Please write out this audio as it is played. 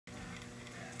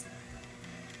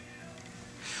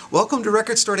Welcome to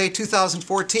Record Store Day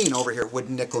 2014 over here at Wood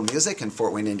 & Nickel Music in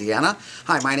Fort Wayne, Indiana.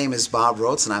 Hi, my name is Bob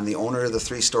Rhodes and I'm the owner of the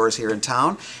 3 stores here in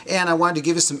town. And I wanted to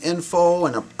give you some info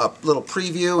and a little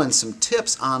preview and some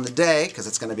tips on the day, because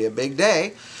it's going to be a big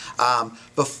day.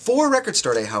 Before Record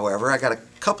Store Day, however, I got a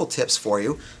couple tips for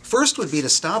you. First would be to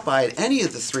stop by at any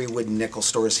of the 3 Wood & Nickel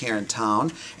stores here in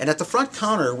town, and at the front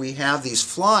counter we have these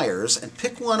flyers, and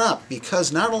pick one up,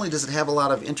 because not only does it have a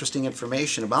lot of interesting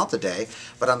information about the day,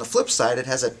 but on the flip side it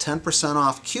has a 10%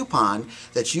 off coupon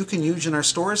that you can use in our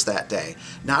stores that day.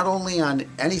 Not only on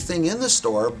anything in the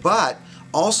store, but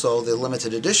also the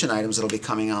limited edition items that will be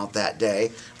coming out that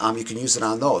day. You can use it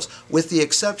on those, with the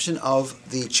exception of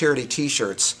the charity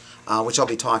t-shirts, which I'll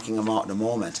be talking about in a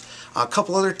moment. A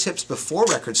couple other tips before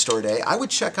Record Store Day. I would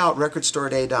check out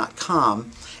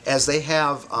recordstoreday.com, as they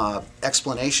have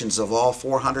explanations of all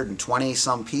 420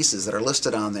 some pieces that are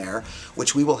listed on there,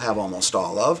 which we will have almost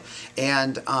all of,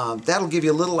 and that'll give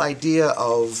you a little idea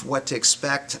of what to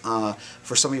expect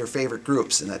for some of your favorite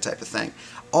groups and that type of thing.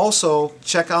 Also,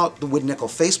 check out the Wood & Nickel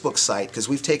Facebook site, because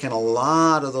we've taken a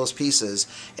lot of those pieces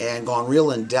and gone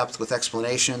real in depth with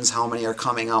explanations, how many are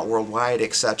coming out worldwide,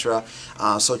 etc.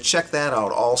 So check that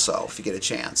out also if you get a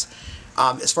chance.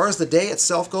 As far as the day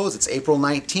itself goes, it's April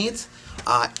 19th,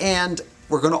 and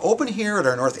we're going to open here at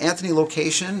our North Anthony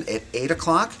location at 8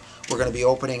 o'clock. We're going to be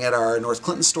opening at our North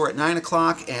Clinton store at 9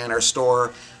 o'clock and our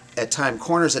store at Time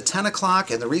Corners at 10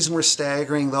 o'clock, and the reason we're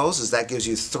staggering those is that gives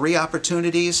you 3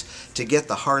 opportunities to get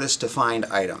the hardest to find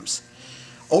items.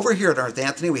 Over here at North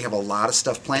Anthony we have a lot of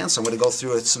stuff planned, so I'm going to go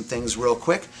through some things real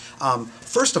quick.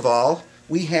 First of all,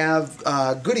 we have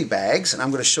goodie bags, and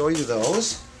I'm going to show you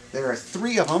those. There are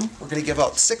 3 of them. We're going to give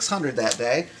out 600 that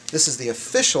day. This is the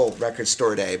official Record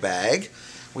Store Day bag.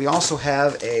 We also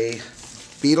have a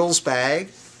Beatles bag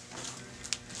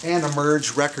and a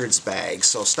Merge Records bag.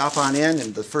 So stop on in,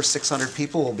 and the first 600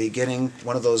 people will be getting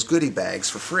one of those goodie bags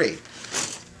for free.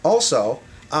 Also,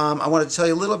 I want to tell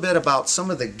you a little bit about some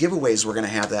of the giveaways we're going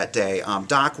to have that day.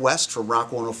 Doc West from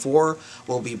Rock 104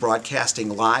 will be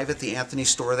broadcasting live at the Anthony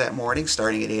store that morning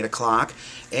starting at 8 o'clock.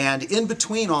 And in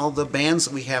between all the bands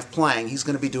that we have playing, he's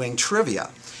going to be doing trivia.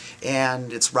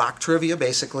 And it's rock trivia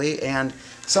basically, and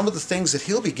some of the things that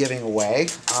he'll be giving away,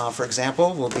 for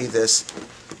example, will be this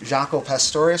Jaco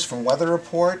Pastorius from Weather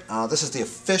Report. This is the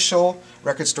official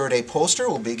Record Store Day poster.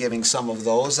 We'll be giving some of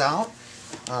those out.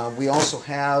 We also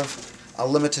have a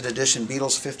limited edition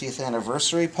Beatles 50th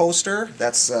anniversary poster.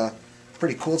 That's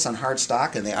pretty cool. It's on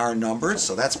hardstock and they are numbered,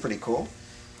 so that's pretty cool.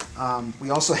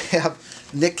 We also have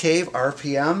Nick Cave,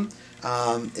 RPM.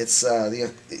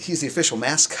 He's the official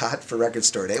mascot for Record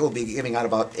Store Day. We'll be giving out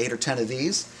about 8 or 10 of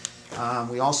these.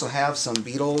 We also have some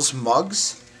Beatles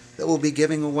mugs that we'll be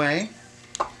giving away.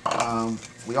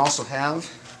 We also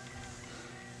have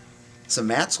some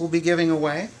mats we'll be giving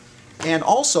away. And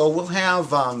also we'll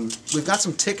have, we've got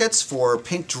some tickets for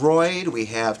Pink Droid, we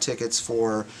have tickets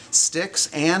for Styx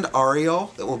and REO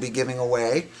that we'll be giving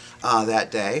away that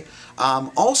day.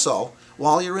 Also,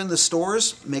 while you're in the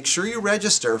stores, make sure you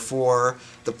register for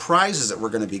the prizes that we're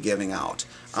going to be giving out.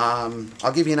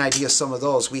 I'll give you an idea of some of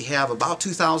those. We have about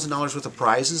 $2,000 worth of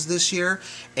prizes this year,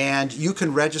 and you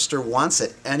can register once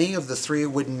at any of the 3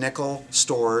 Wood & Nickel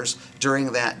stores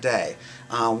during that day.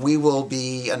 We will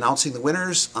be announcing the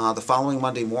winners the following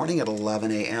Monday morning at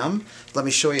 11 a.m. Let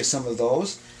me show you some of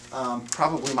those.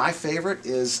 Probably my favorite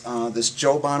is this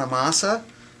Joe Bonamassa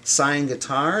signed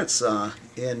guitar. It's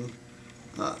in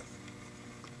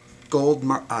gold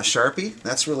Sharpie.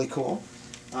 That's really cool.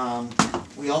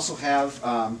 We also have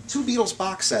 2 Beatles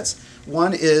box sets.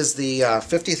 One is the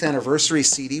 50th anniversary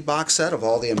CD box set of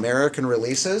all the American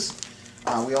releases.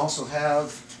 We also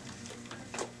have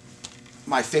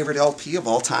my favorite LP of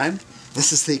all time.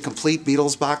 This is the complete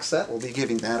Beatles box set. We'll be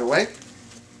giving that away.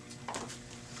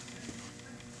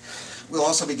 We'll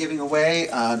also be giving away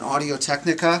an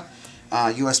Audio-Technica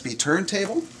USB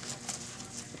turntable,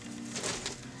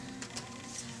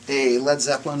 a Led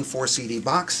Zeppelin 4-CD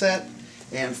box set,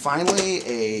 and finally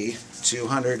a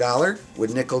 $200 Wood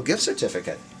 & Nickel gift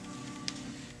certificate.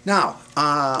 Now,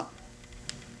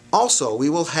 also we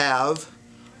will have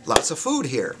lots of food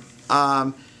here.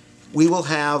 We will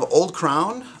have Old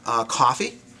Crown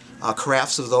coffee,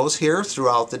 carafes of those here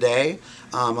throughout the day.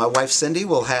 My wife Cindy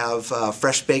will have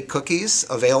fresh baked cookies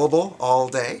available all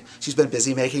day. She's been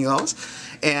busy making those.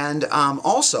 And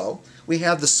also we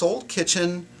have the Soul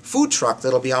Kitchen food truck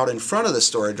that'll be out in front of the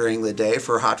store during the day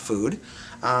for hot food.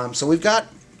 So we've got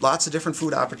lots of different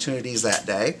food opportunities that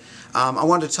day. I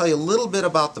wanted to tell you a little bit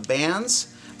about the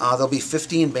bands. There'll be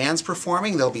 15 bands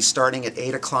performing. They'll be starting at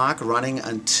 8 o'clock, running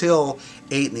until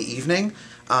 8 in the evening.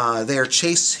 They are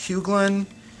Chase Huglin,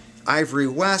 Ivory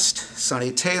West,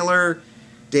 Sonny Taylor,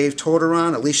 Dave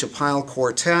Toderon, Alicia Pyle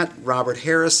Quartet, Robert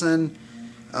Harrison,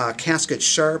 Casket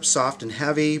Sharp, Soft and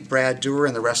Heavy, Brad Dewar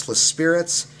and the Restless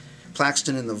Spirits,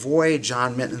 Plaxton and the Void,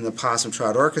 John Minton and the Possum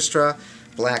Trot Orchestra,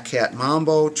 Black Cat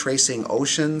Mambo, Tracing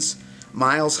Oceans,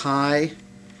 Miles High,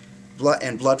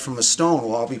 and Blood from a Stone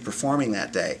will all be performing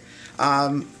that day.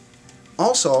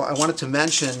 Also, I wanted to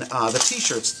mention the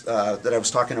t-shirts that I was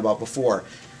talking about before.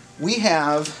 We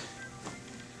have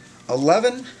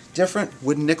 11 different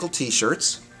wooden nickel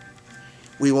t-shirts.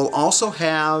 We will also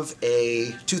have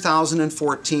a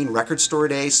 2014 Record Store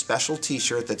Day special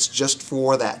t-shirt that's just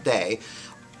for that day.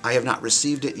 I have not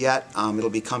received it yet. It'll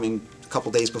be coming a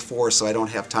couple days before, so I don't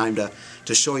have time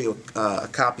to show you a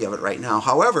copy of it right now.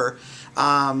 However,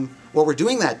 what we're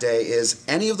doing that day is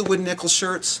any of the wooden nickel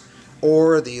shirts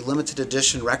or the limited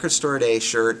edition Record Store Day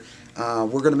shirt,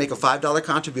 we're going to make a $5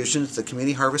 contribution to the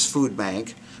Community Harvest Food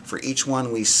Bank for each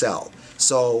one we sell.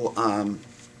 So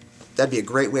that'd be a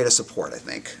great way to support, I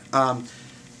think.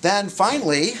 Then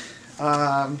finally,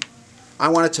 I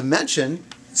wanted to mention,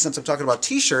 since I'm talking about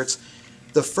t-shirts,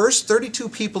 the first 32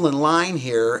 people in line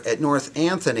here at North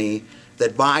Anthony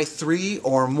that buy 3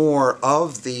 or more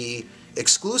of the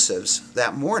exclusives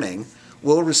that morning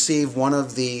will receive one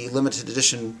of the limited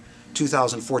edition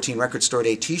 2014 Record Store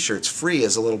Day t-shirts free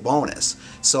as a little bonus.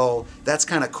 So that's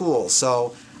kind of cool.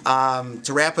 So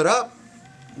to wrap it up,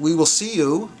 we will see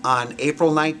you on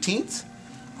April 19th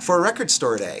for Record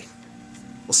Store Day.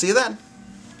 We'll see you then.